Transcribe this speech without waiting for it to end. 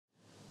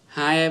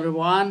Hi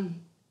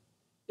everyone,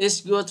 it's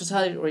good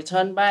to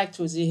return back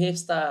to the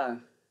Jhipster.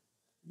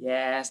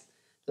 Yes,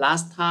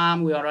 last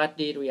time we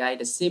already created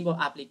a simple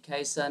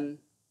application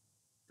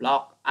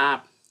blog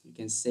app. You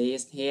can see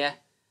it here,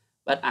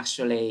 but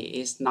actually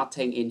it's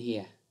nothing in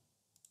here.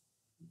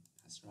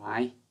 That's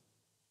right.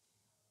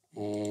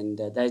 And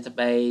the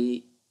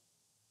database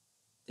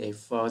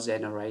default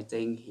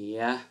generating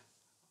here.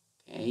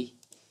 Okay.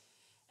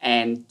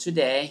 And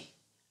today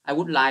I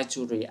would like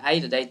to create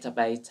the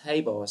database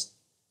tables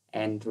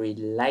and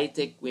relate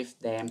it with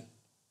them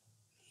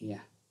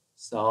here.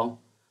 So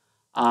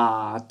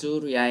to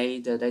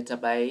create the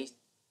database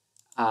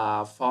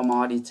for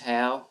more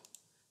detail,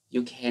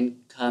 you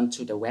can come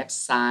to the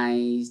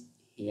website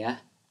here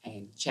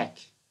and check.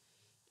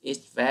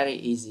 It's very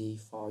easy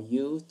for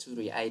you to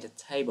create a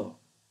table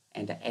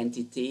and the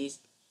entities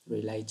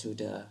relate to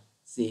the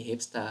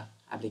Jhipster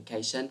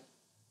application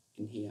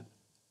in here.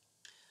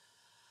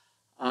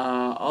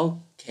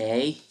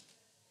 Okay,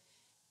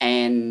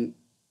 and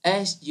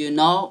as you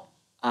know,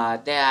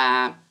 there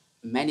are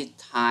many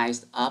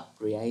types of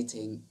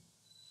creating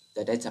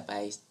the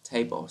database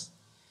tables.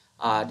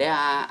 There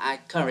are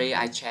currently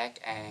I check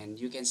and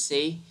you can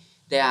see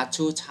there are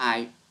two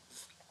types.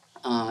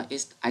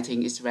 I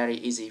think it's very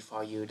easy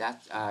for you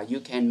that you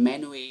can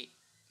manually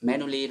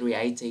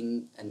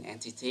creating an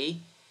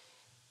entity,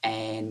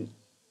 and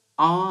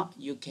or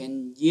you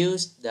can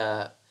use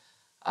the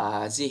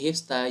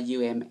Jhipster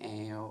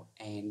UML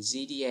and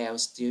JDL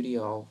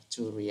Studio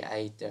to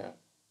create the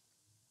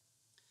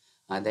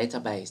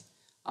database.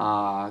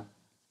 Uh,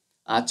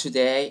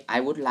 Today I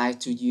would like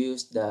to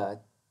use the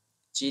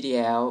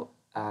GDL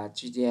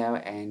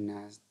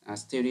and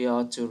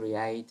Studio to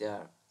create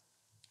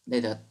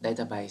the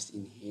database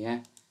in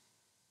here.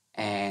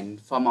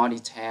 And for more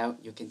detail,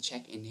 you can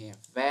check in here.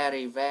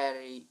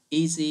 Very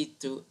easy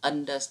to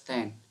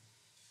understand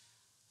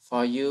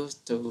for you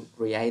to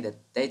create a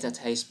data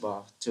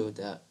table to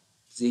the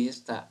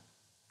Jhipster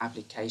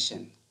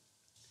application.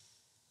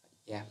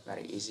 Yeah,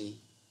 very easy.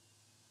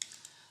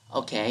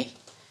 Okay,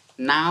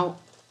 now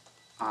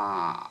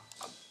uh,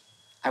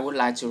 I would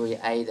like to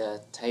create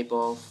a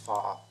table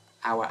for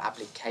our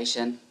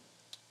application.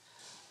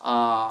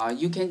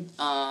 You can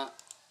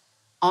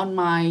on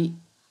my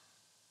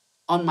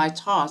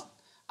thought,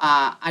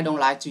 I don't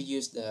like to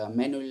use the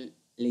manually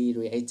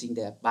creating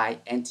the by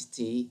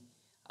entity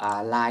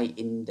like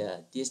in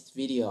this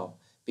video,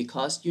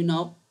 because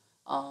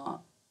uh,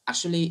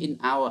 actually in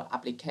our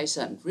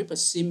application with a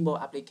simple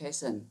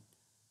application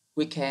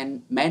we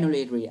can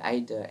manually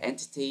create the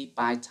entity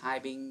by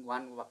typing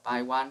one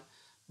by one,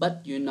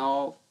 but in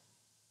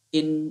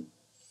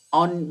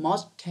on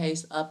most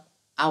case of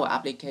our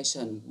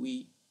application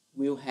we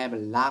will have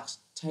large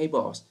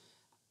tables.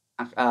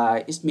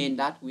 It means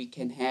that we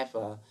can have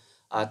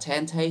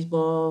 10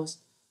 tables,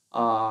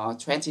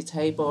 20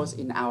 tables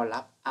in our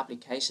lab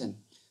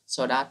application.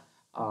 So that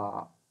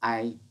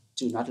I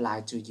do not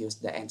like to use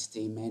the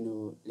entity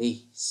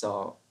manually.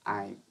 So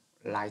I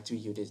like to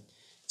use the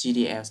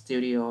GDL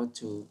Studio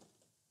to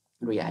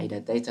create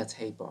the data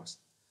tables.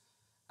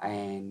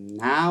 And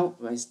now,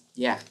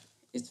 yeah,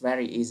 it's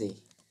very easy.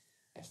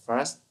 At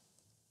first,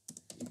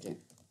 you can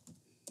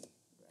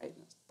write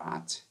a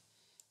part.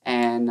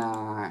 And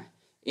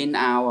in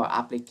our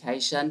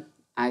application,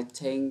 I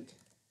think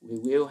we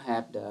will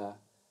have the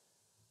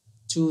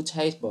two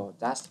tables,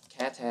 that's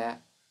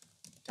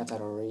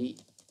category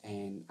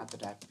and after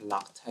that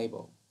block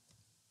table.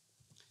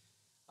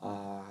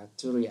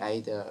 To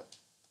create the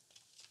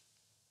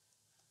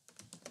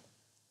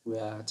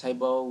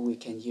table, we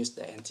can use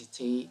the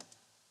entity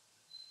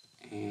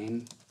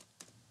and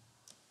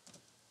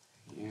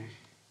yeah,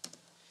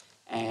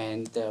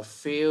 and the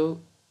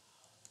field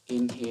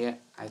in here.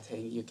 I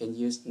think you can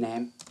use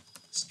name,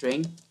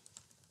 string,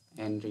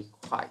 and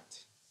required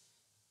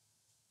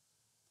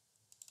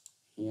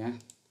here.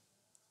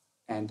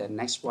 And the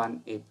next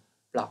one is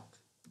block.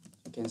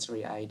 You can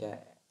create the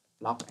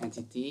block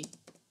entity.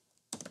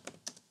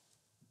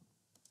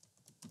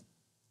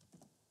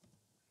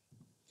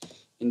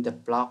 In the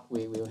block,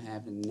 we will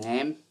have the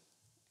name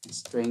and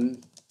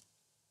string.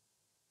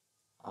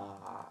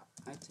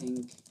 I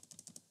think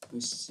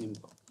with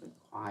simple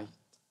required.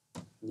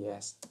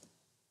 Yes.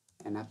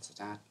 And after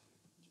that,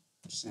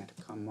 set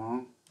a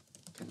command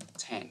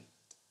content.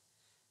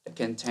 The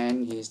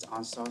content is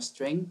also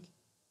string.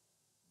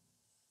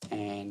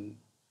 And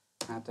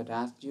after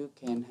that, you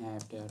can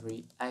have the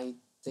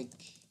reactive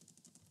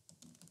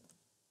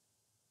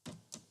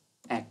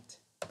act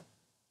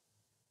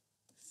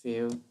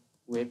field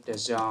with the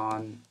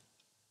zone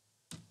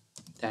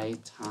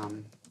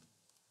datetime.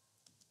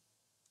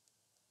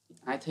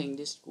 I think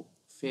this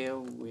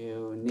field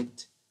will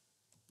need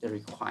the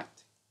required.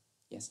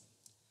 Yes.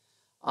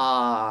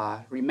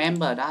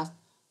 Remember that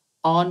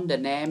on the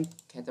name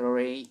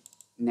category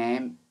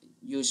name,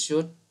 you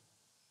should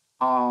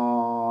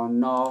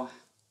no,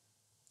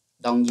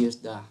 don't use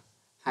the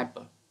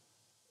hyper.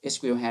 It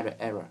will have an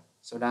error,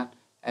 so that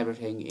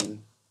everything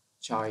in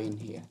join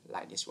here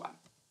like this one.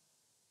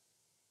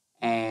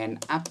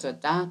 And after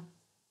that,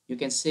 you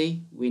can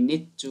see we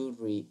need to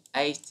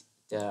create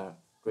the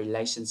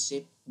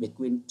relationship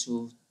between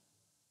two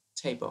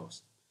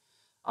tables.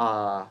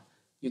 Uh,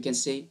 you can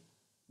see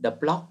the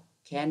block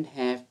can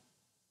have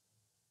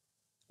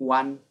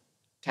one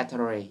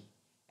category,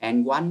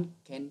 and one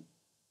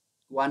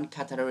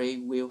category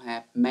will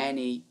have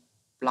many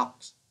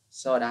blocks,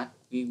 so that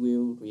we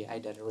will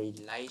create a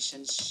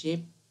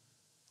relationship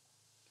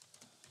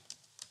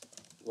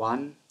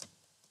one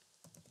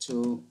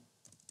to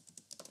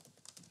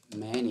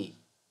many.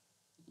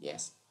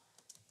 Yes,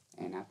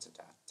 and after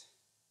that,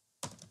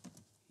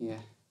 here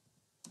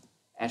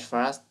at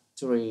first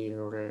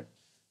to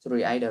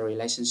create a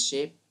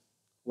relationship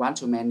one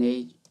to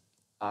many,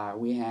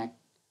 we have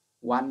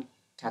one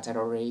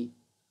category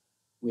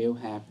will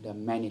have the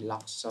many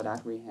locks, so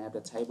that we have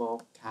the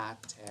table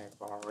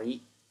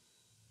category,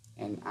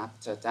 and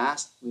after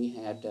that we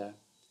have the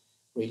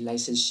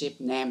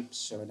relationship name,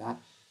 so that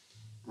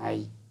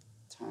I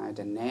type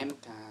the name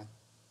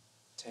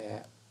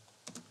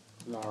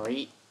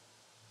category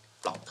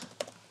block,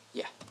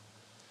 yeah,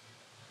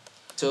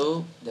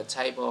 to the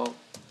table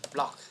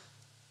block.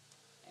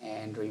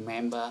 And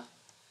remember,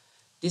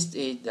 this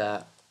is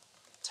the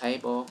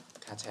table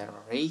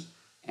category,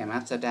 and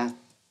after that,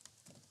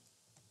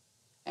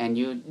 and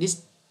you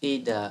this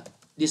is the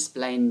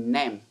display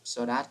name,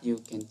 so that you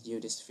can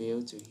use this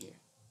field to here.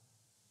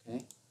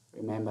 Okay,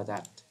 remember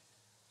that.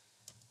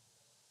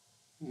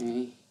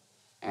 Okay.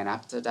 And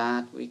after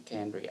that we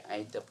can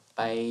create the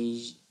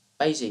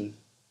paging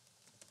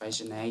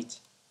paginate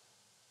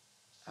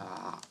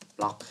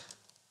block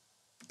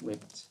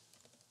with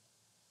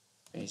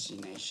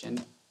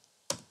pagination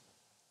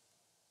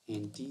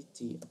and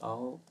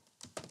TTO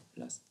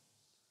plus.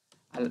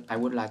 I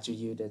would like to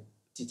use the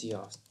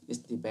TTO.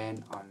 It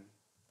depends on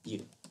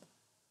you.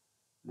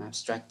 An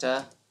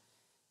abstractor,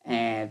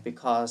 and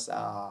because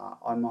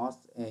almost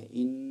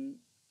in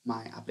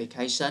my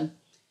application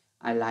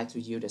I like to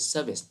use the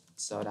service,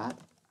 so that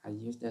I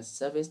use the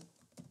service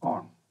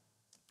on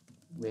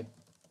with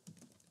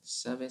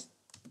service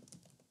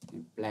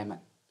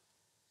implement.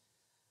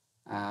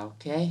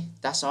 Okay,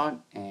 that's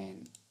all,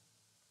 and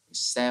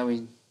save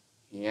in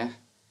here.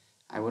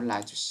 I would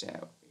like to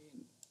save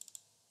in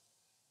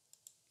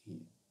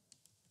here.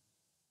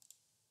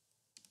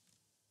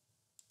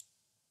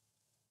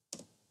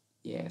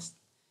 Yes,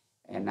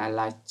 and I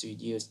like to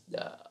use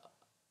the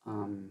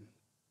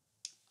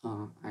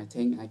I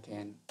think I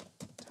can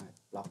type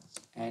blocks,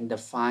 and the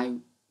file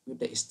with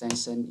the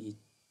extension is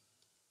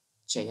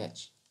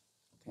JH.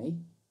 Okay,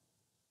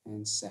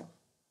 and save.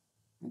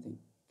 I think,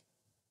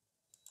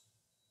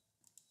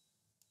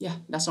 yeah,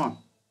 that's all.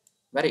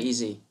 Very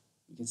easy,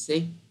 you can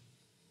see.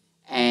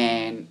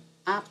 And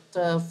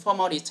after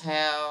formal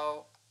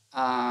detail,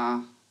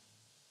 I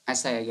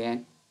say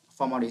again,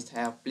 formal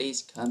detail,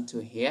 please come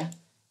to here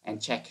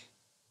and check.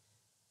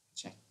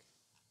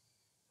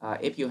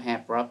 If you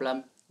have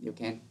problem, you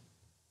can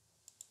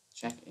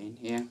check in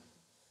here.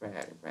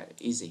 Very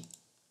easy.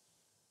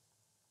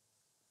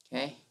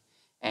 Okay,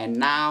 and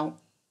now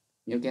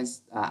you can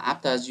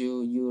after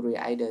you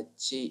create the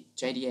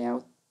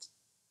JDL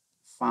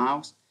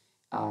files,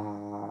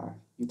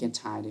 you can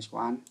type this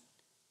one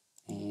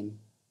and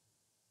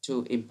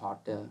to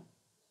import the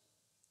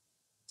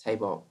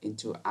table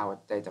into our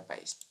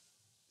database,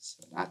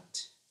 so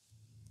that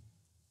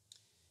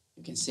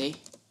you can see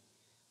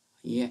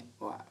here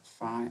what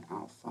file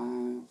our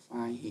file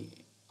here.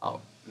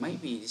 Oh,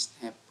 maybe this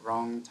have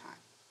wrong time.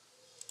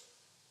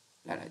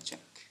 Let us check.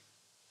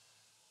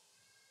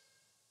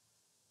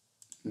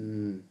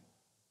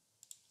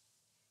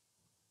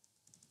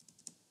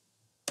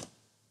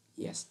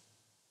 Yes.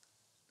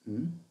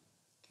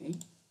 Okay,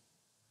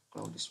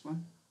 close this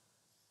one.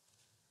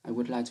 I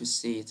would like to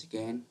see it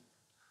again.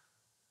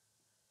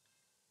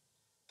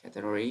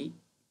 Category.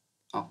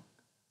 Oh,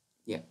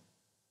 yeah.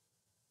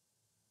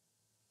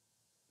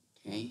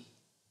 Okay.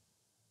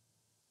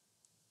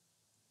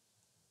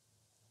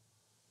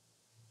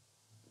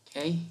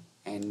 Okay,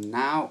 and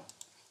now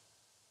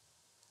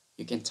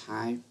you can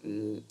type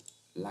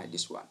like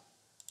this one.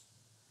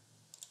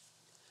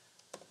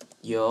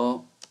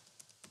 Your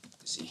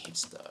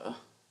Jhipster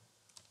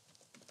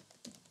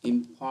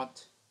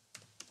import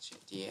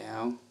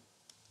JDL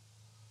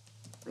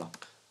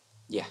block.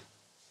 Yeah,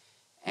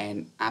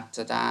 and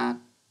after that,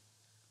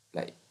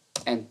 like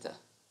enter.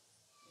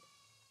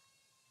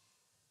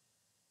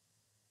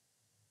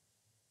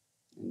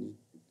 And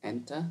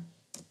enter,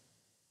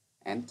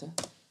 enter,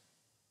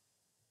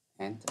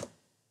 enter.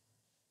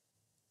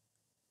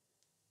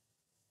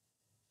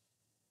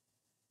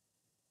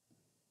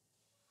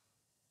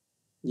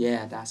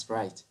 Yeah, that's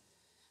right.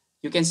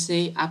 You can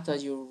see after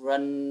you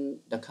run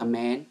the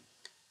command,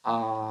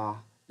 uh,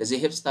 the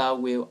Jhipster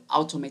will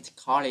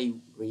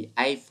automatically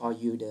create for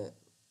you the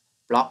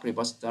block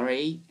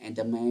repository and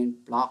the main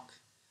block.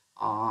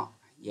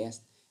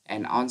 Yes,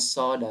 and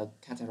also the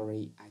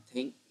category. I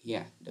think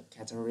here the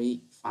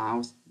category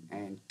files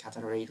and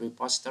category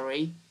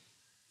repository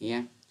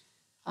here.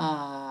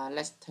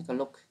 Let's take a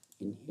look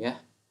in here.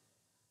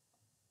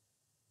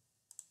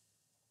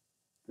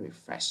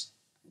 refresh.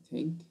 I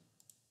think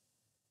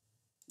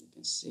you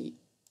can see.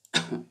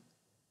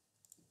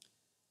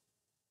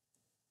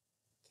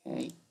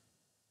 Okay,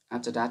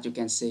 after that you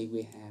can see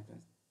we have a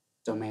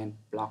domain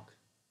block.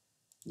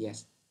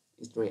 Yes,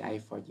 it's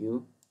created for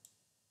you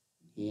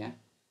here,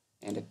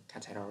 and the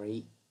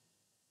category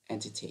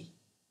entity.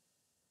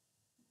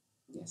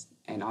 Yes,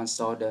 and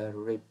also the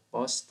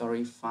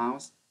repository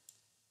files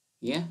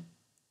here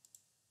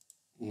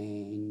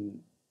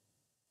and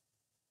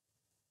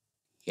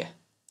here.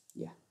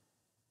 Yeah,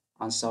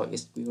 also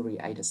it will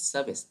create a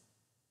service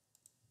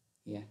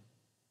here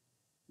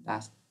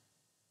that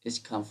is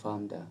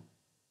confirm the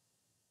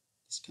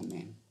this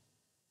command.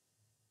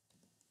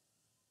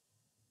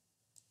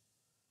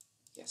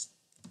 Yes,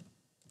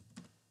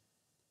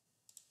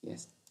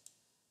 yes.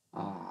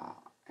 uh,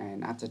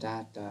 and after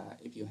that,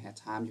 if you have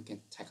time, you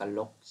can take a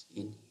look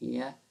in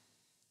here,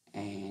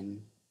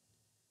 and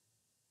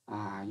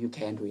you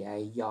can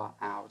create your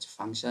out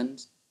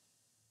functions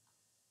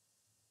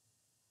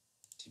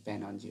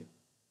depend on you.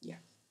 Yeah,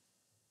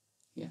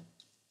 yeah.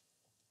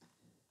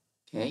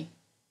 Okay,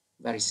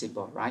 very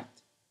simple, right?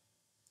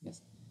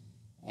 Yes.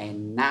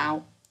 And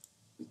now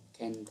we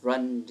can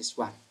run this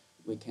one.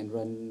 We can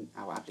run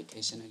our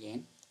application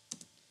again.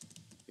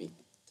 We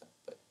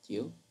put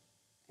you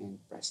and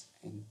press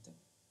enter.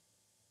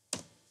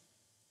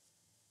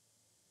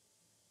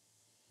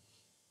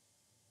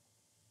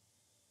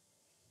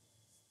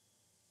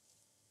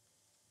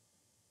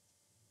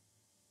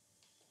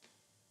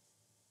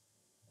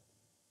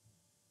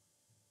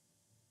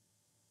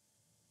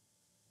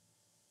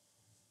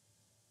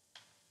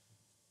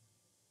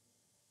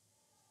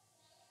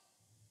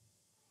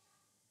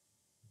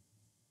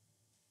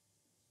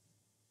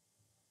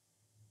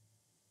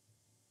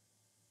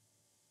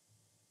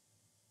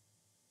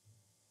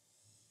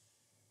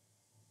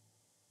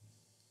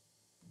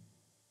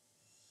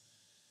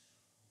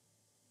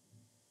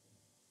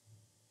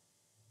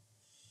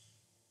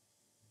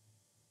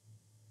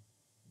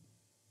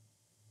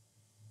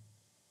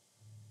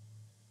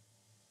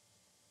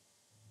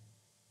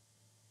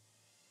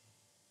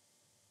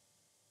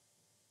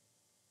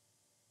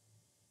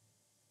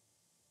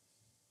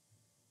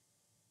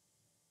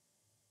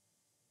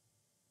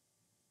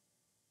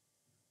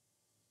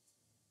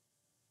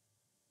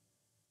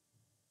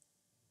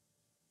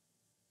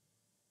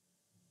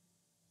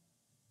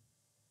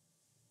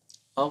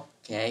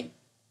 Okay,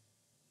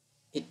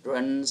 it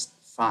runs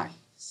fine.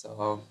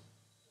 So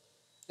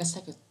let's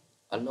take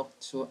a look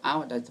to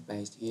our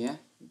database here.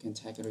 You can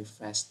take a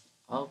refresh.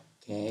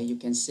 Okay, you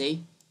can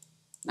see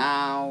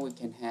now we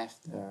can have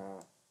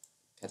the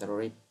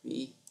category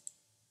B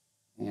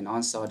and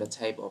also the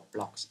table of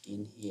blocks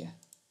in here.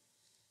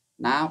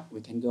 Now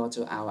we can go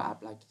to our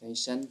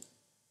application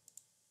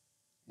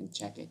and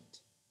check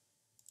it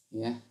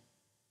here.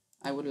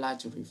 I would like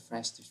to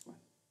refresh this one.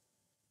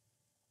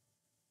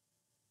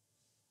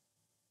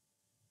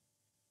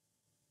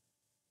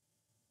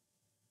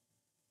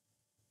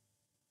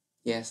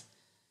 Yes,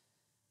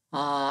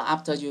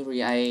 after you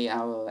create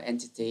our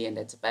entity and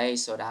database,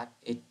 so that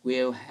it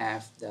will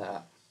have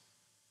the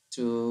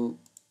two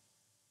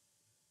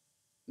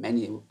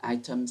menu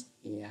items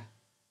here.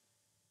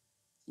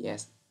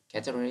 Yes,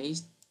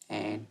 categories,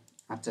 and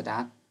after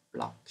that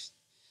blocks.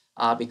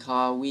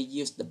 Because we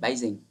use the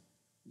basing.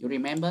 You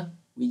remember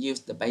we use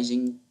the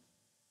basing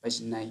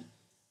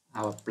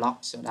our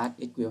block, so that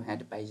it will have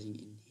the basing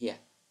in here.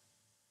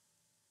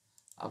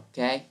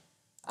 Okay,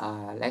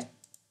 let's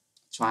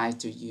try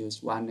to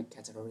use one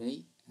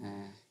category.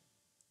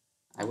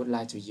 I would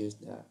like to use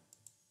the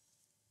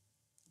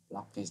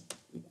block is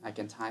I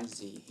can type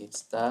the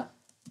hipster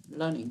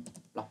learning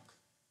block,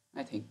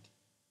 I think,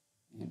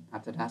 and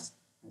after that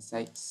I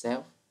say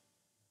self.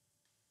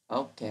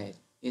 Okay,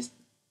 it's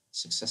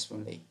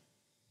successfully.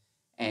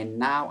 And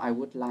now I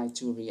would like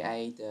to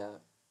create the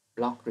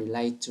block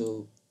relate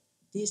to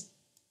this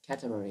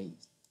category.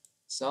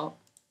 So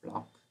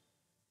block,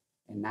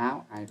 and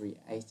now I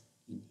create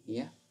in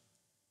here.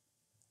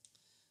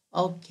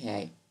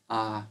 Okay,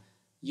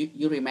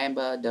 you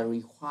remember the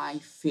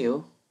required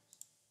field,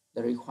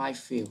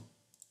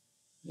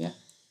 yeah,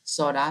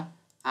 so that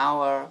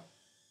our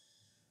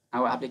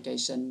our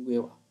application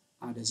will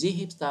the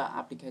Jhipster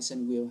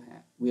application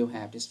will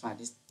have this file.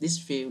 This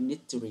field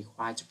need to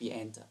require to be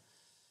entered,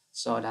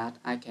 so that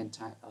I can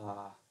type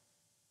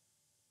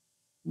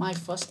my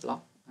first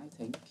block. I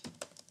think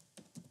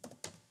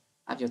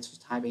after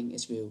typing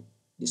it will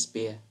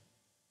display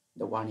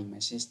the warning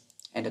message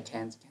and the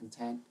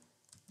content.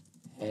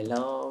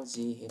 Hello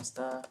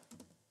Jhipster,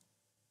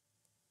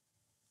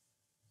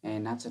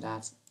 and after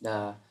that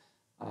the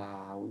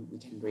we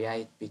can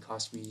create,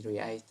 because we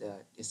create the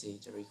this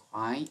is the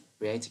required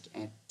create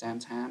at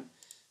time.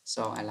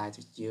 So I like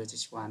to use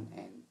this one,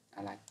 and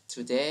I like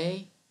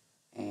today,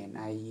 and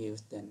I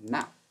use the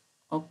now.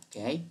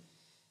 Okay,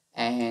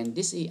 and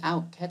this is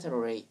our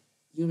category.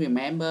 You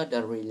remember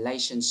the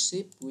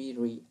relationship we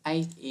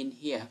create in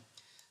here,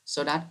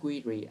 so that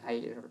we create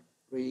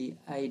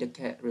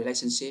the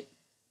relationship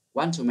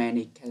one to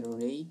many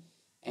category,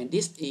 and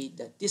this is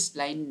the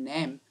display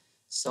name.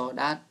 so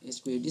that it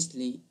will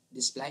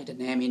display the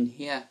name in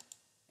here,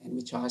 and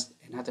we choose,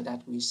 and after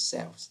that we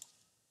save.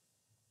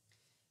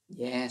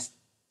 Yes,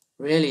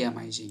 really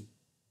amazing,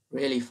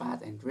 really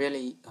fast and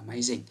really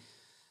amazing.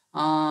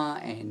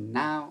 And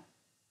now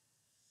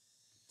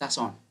that's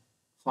all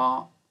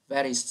for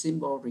very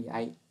simple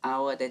create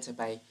our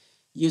database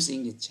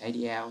using the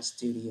JDL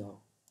Studio.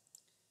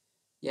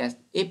 Yes,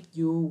 if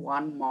you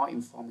want more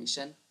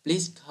information,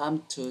 please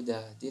come to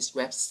this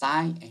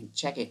website and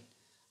check it,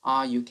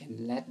 or you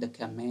can let the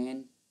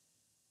comment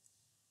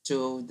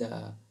to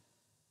the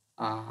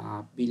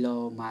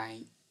below my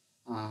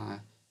uh,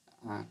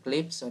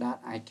 clip so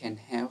that I can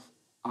help,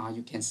 or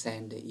you can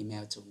send the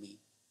email to me.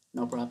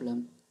 No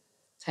problem.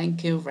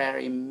 Thank you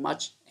very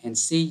much and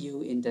see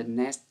you in the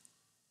next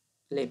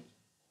clip.